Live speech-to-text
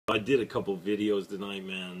I did a couple videos tonight,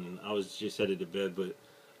 man, and I was just headed to bed, but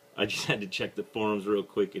I just had to check the forums real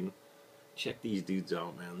quick and check these dudes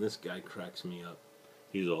out, man. This guy cracks me up.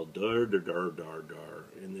 He's all dar dar dar dar dar,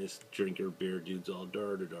 and this drinker beer dude's all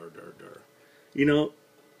dar dar dar dar dar. You know,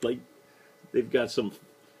 like they've got some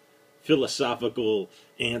philosophical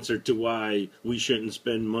answer to why we shouldn't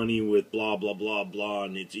spend money with blah blah blah blah,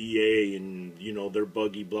 and it's EA, and you know they're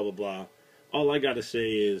buggy, blah blah blah. All I gotta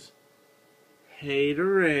say is,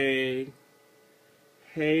 Haterade,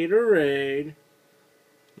 Haterade.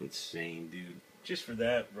 Insane, dude. Just for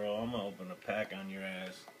that, bro, I'm gonna open a pack on your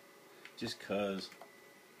ass. Just cause.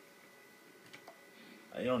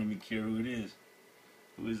 I don't even care who it is.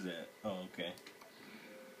 Who is that? Oh, okay.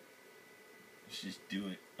 Let's just do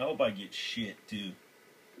it. I hope I get shit, too.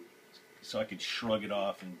 So I could shrug it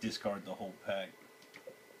off and discard the whole pack.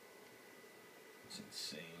 It's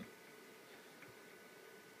insane.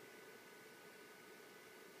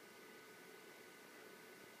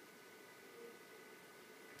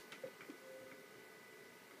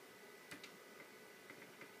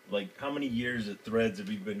 Like, how many years of threads have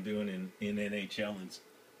we been doing in NHL? And it's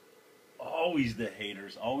always the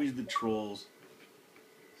haters, always the trolls.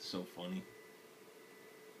 So funny.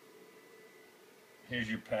 Here's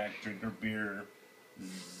your pack, drinker beer,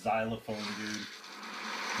 xylophone dude,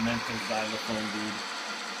 mental xylophone dude.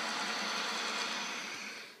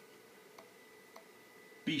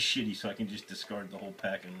 Be shitty so I can just discard the whole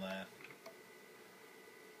pack and laugh.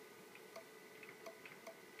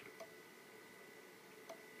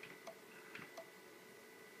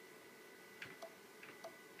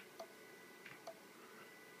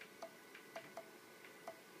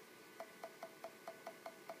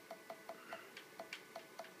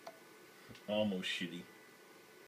 Almost shitty.